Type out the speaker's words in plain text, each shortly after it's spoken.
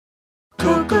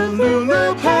Coco,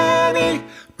 Lulu, Penny,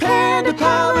 Panda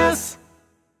Palace.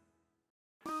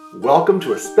 Welcome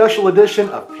to a special edition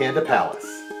of Panda Palace.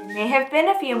 It may have been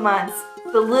a few months,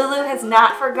 but Lulu has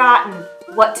not forgotten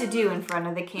what to do in front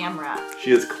of the camera. She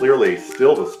is clearly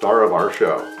still the star of our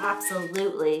show.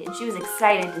 Absolutely, and she was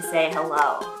excited to say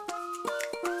hello.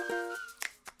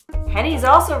 Penny's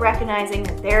also recognizing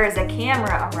that there is a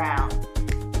camera around,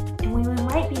 and we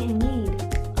might be in need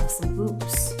of some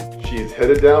boops. She's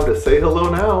headed down to say hello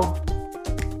now.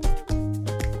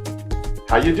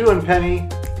 How you doing, Penny?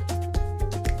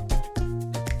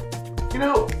 You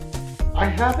know, I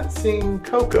haven't seen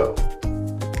Coco.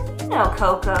 You know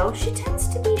Coco, she tends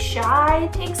to be shy.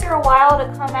 It takes her a while to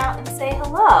come out and say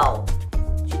hello.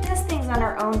 She does things on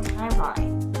her own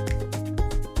timeline.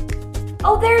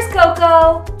 Oh, there's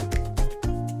Coco!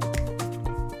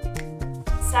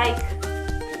 Psych.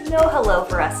 No hello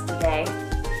for us today.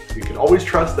 You can always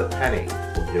trust that Penny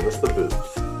will give us the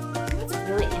boops. You know what's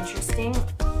really interesting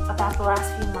about the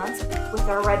last few months with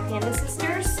our Red Panda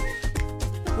sisters?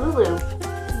 Lulu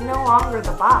is no longer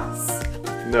the boss.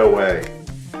 No way.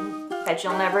 Bet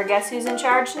you'll never guess who's in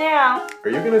charge now. Are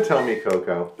you going to tell me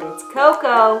Coco? It's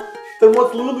Coco. Then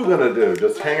what's Lulu going to do?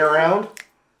 Just hang around?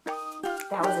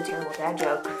 That was a terrible dad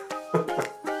joke.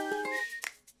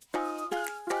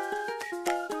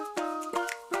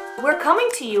 We're coming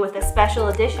to you with a special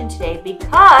edition today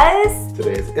because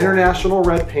today is International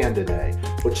Red Panda Day,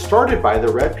 which started by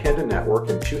the Red Panda Network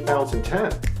in 2010.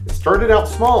 It started out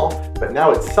small, but now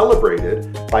it's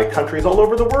celebrated by countries all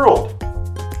over the world.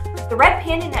 The Red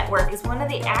Panda Network is one of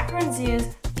the Akron Zoo's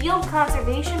field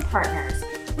conservation partners.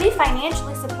 We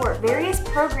financially support various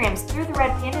programs through the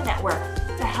Red Panda Network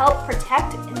to help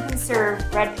protect and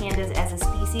conserve red pandas as a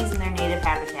species in their native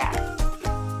habitat.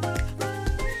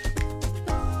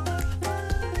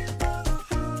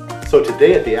 So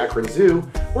today at the Akron Zoo,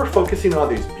 we're focusing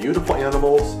on these beautiful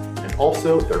animals and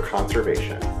also their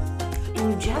conservation.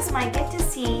 And you just might get to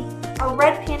see a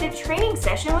Red Panda training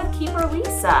session with Keeper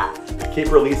Lisa.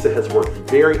 Keeper Lisa has worked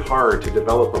very hard to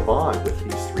develop a bond with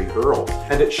these three girls,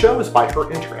 and it shows by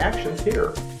her interactions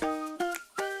here.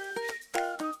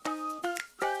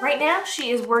 Right now,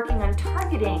 she is working on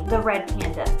targeting the red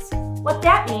pandas. What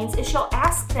that means is she'll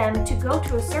ask them to go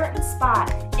to a certain spot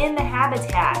in the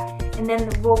habitat, and then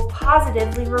we'll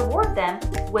positively reward them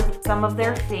with some of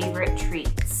their favorite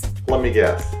treats. Let me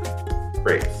guess.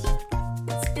 Grapes.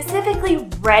 Specifically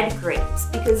red grapes,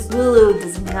 because Lulu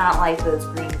does not like those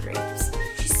green grapes.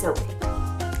 She's so picky.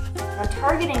 Now,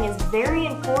 targeting is very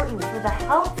important for the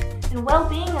health and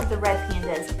well-being of the red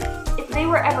pandas. If they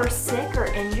were ever sick or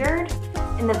injured,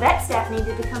 and the vet staff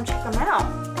needed to come check them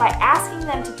out, by asking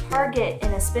them to target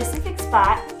in a specific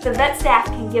spot, the vet staff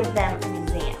can give them an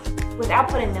exam without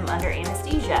putting them under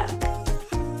anesthesia.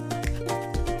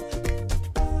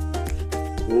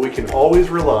 Well, we can always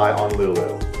rely on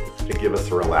Lulu to give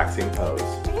us a relaxing pose.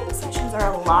 Training sessions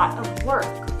are a lot of work.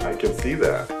 I can see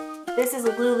that. This is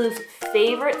Lulu's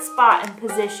favorite spot and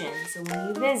position, so when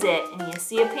you visit and you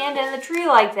see a panda in the tree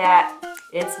like that,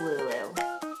 it's Lulu.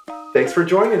 Thanks for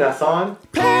joining us on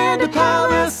Panda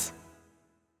Palace.